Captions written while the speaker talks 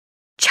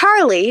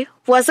Charlie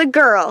was a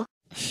girl.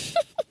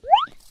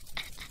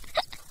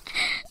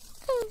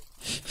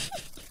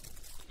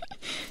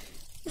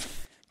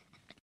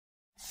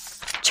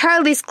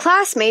 Charlie's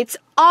classmates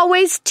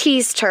always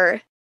teased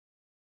her.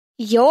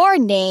 Your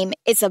name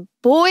is a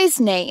boy's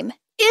name,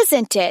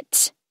 isn't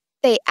it?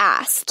 They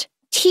asked,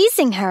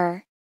 teasing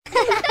her.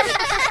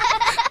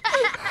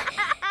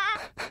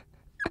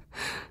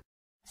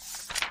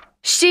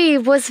 She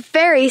was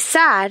very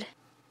sad.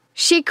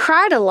 She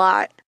cried a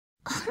lot.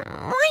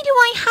 Why do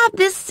I have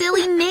this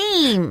silly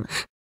name?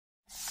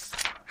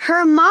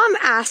 Her mom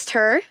asked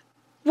her,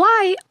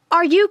 "Why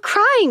are you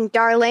crying,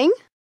 darling?"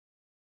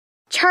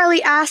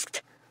 Charlie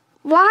asked,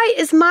 "Why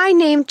is my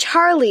name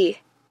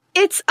Charlie?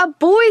 It's a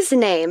boy's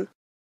name."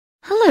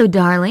 Hello,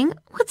 darling.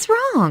 What's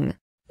wrong?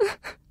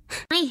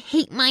 I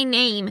hate my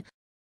name.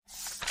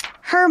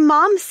 Her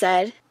mom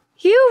said,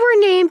 "You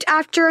were named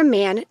after a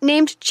man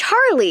named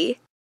Charlie.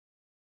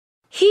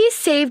 He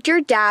saved your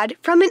dad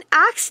from an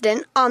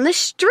accident on the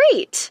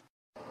street."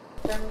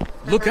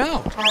 Look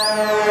out!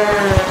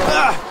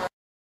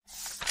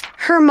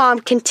 Her mom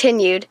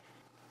continued,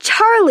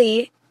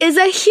 "Charlie is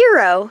a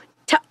hero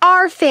to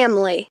our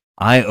family."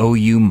 I owe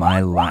you my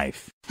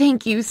life.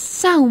 Thank you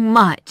so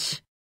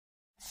much.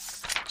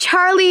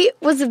 Charlie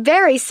was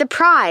very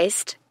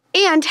surprised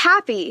and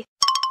happy.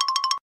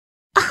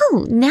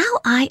 Oh, now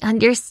I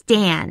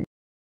understand.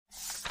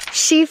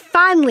 She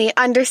finally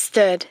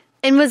understood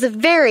and was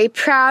very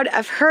proud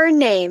of her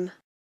name.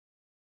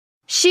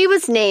 She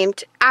was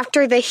named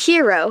after the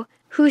hero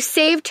who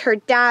saved her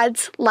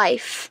dad's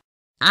life.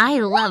 I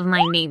love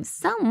my name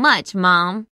so much, Mom.